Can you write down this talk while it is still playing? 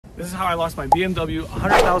This is how I lost my BMW,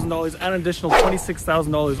 $100,000 and an additional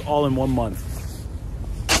 $26,000 all in 1 month.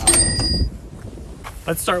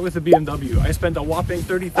 Let's start with the BMW. I spent a whopping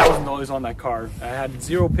 $30,000 on that car. I had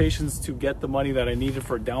zero patience to get the money that I needed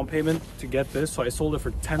for a down payment to get this, so I sold it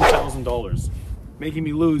for $10,000, making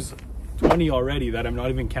me lose 20 already that I'm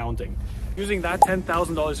not even counting. Using that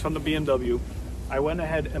 $10,000 from the BMW, I went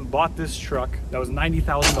ahead and bought this truck that was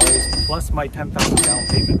 $90,000 plus my $10,000 down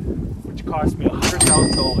payment, which cost me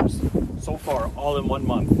 $100,000 so far, all in 1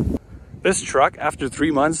 month. This truck, after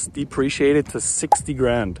 3 months, depreciated to 60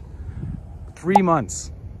 grand. 3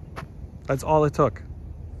 months. That's all it took.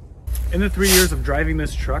 In the 3 years of driving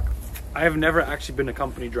this truck, I have never actually been a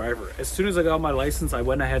company driver. As soon as I got my license, I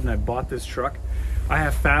went ahead and I bought this truck. I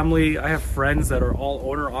have family, I have friends that are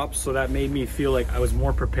all owner ops, so that made me feel like I was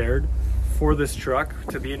more prepared for this truck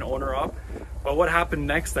to be an owner op. But what happened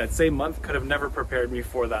next that same month could have never prepared me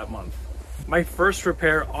for that month. My first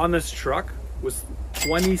repair on this truck was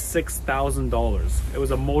 $26,000. It was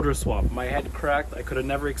a motor swap. My head cracked. I could have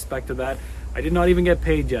never expected that. I did not even get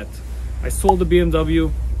paid yet. I sold the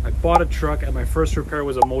BMW, I bought a truck, and my first repair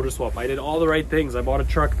was a motor swap. I did all the right things. I bought a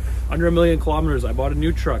truck under 1 million kilometers. I bought a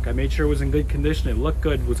new truck. I made sure it was in good condition. It looked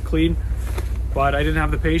good, was clean, but I didn't have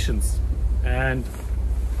the patience. And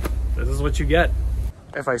this is what you get.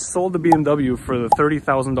 If I sold the BMW for the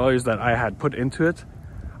 $30,000 that I had put into it,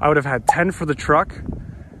 I would have had 10 for the truck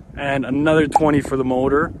and another 20 for the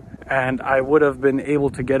motor, and I would have been able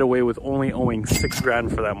to get away with only owing 6 grand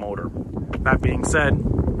for that motor. That being said,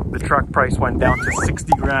 the truck price went down to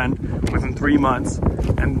 60 grand within 3 months,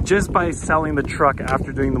 and just by selling the truck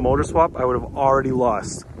after doing the motor swap, I would have already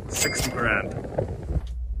lost 60 grand.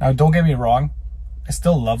 Now, don't get me wrong, I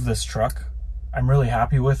still love this truck. I'm really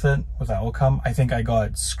happy with it, with the outcome. I think I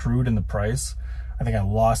got screwed in the price. I think I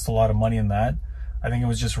lost a lot of money in that. I think it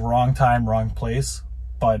was just wrong time, wrong place.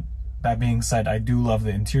 But that being said, I do love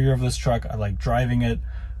the interior of this truck. I like driving it.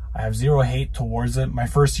 I have zero hate towards it. My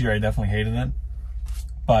first year, I definitely hated it,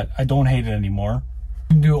 but I don't hate it anymore.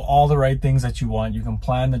 You can do all the right things that you want. You can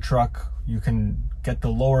plan the truck. You can get the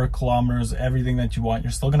lower kilometers, everything that you want.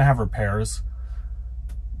 You're still gonna have repairs.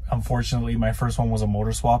 Unfortunately, my first one was a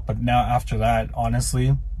motor swap, but now after that,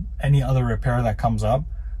 honestly, any other repair that comes up,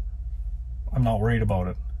 I'm not worried about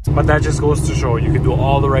it. But that just goes to show you can do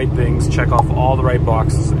all the right things, check off all the right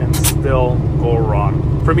boxes, and still go wrong.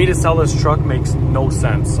 For me to sell this truck makes no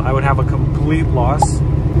sense. I would have a complete loss.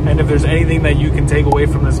 And if there's anything that you can take away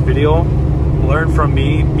from this video, learn from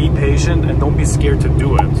me, be patient, and don't be scared to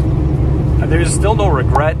do it. And there's still no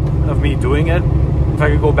regret of me doing it. If I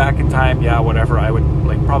could go back in time, yeah, whatever, I would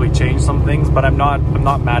like probably change some things, but I'm not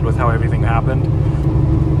mad with how everything happened.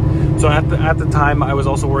 So at the time, I was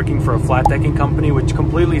also working for a flat decking company, which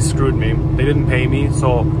completely screwed me. They didn't pay me,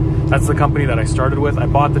 so that's the company that I started with. I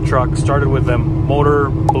bought the truck, started with them, motor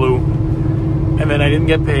blew, and then I didn't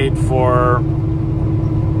get paid for...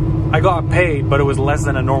 I got paid, but it was less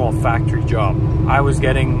than a normal factory job. I was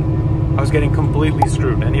getting completely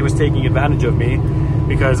screwed, and he was taking advantage of me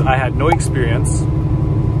because I had no experience.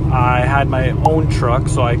 I had my own truck,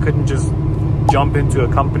 so I couldn't just jump into a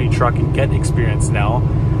company truck and get experience now.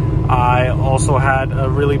 I also had a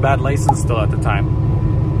really bad license still at the time.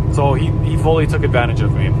 So he fully took advantage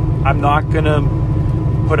of me. I'm not gonna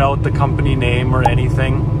put out the company name or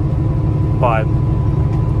anything, but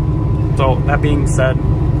so that being said,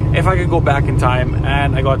 if I could go back in time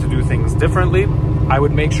and I got to do things differently, I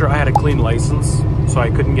would make sure I had a clean license so I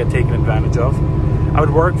couldn't get taken advantage of. I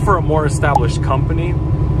would work for a more established company,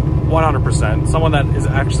 100%, someone that is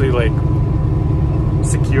actually like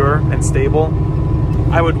secure and stable.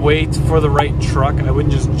 I would wait for the right truck. I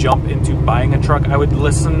wouldn't just jump into buying a truck. I would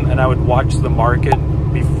listen and I would watch the market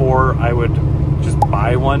before I would just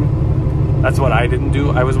buy one. That's what I didn't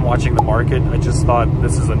do. I wasn't watching the market. I just thought,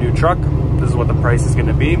 this is a new truck. This is what the price is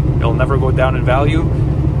gonna be. It'll never go down in value.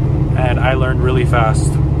 And I learned really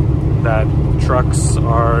fast that trucks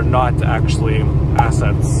are not actually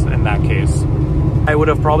assets in that case. I would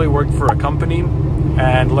have probably worked for a company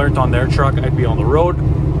and learned on their truck. I'd be on the road,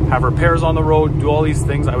 have repairs on the road, do all these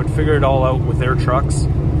things. I would figure it all out with their trucks,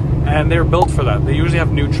 and they're built for that. They usually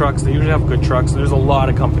have new trucks, they usually have good trucks. There's a lot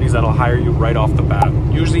of companies that'll hire you right off the bat.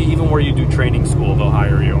 Usually even where you do training school, they'll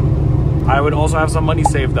hire you. I would also have some money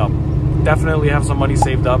saved up. Definitely have some money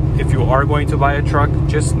saved up if you are going to buy a truck,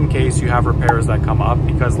 just in case you have repairs that come up,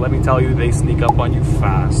 because let me tell you, they sneak up on you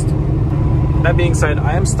fast. That being said,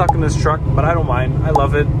 I am stuck in this truck, but I don't mind. I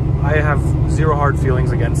love it. I have zero hard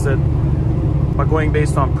feelings against it. But going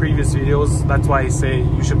based on previous videos, that's why I say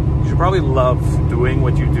you should probably love doing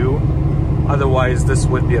what you do. Otherwise, this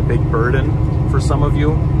would be a big burden for some of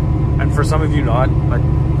you. And for some of you not, like,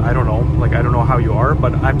 I don't know, like, I don't know how you are,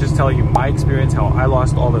 but I'm just telling you my experience, how I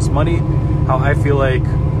lost all this money, how I feel like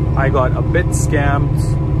I got a bit scammed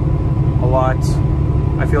a lot.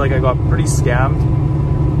 I feel like I got pretty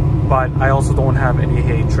scammed, but I also don't have any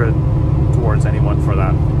hatred towards anyone for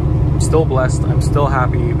that. I'm still blessed. I'm still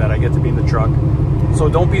happy that I get to be in the truck. So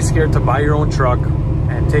don't be scared to buy your own truck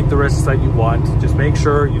and take the risks that you want. Just make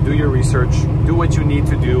sure you do your research, do what you need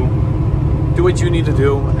to do what you need to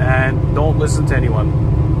do, and don't listen to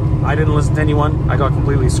anyone. I didn't listen to anyone. I got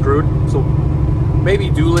completely screwed. So maybe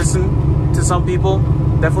do listen to some people.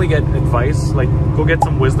 Definitely get advice, like go get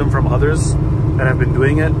some wisdom from others that have been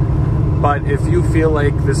doing it. But if you feel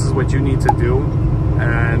like this is what you need to do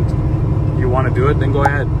and you want to do it, then go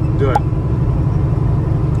ahead, do it.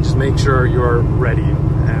 Just make sure you're ready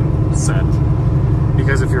and set.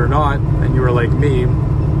 Because if you're not, and you are like me,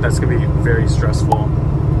 that's gonna be very stressful,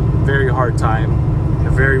 very hard time,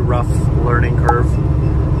 a very rough learning curve.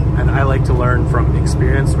 And I like to learn from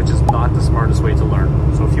experience, which is not the smartest way to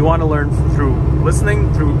learn. So if you want to learn through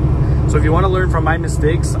listening, so if you want to learn from my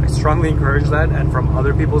mistakes, I strongly encourage that, and from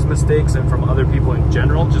other people's mistakes and from other people in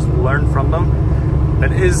general, just learn from them.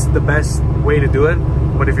 That is the best way to do it.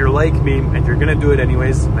 But if you're like me and you're gonna do it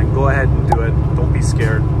anyways, then go ahead and do it. Don't be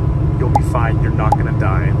scared. You'll be fine. You're not gonna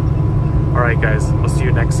die. All right, guys, I'll see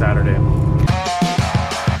you next Saturday.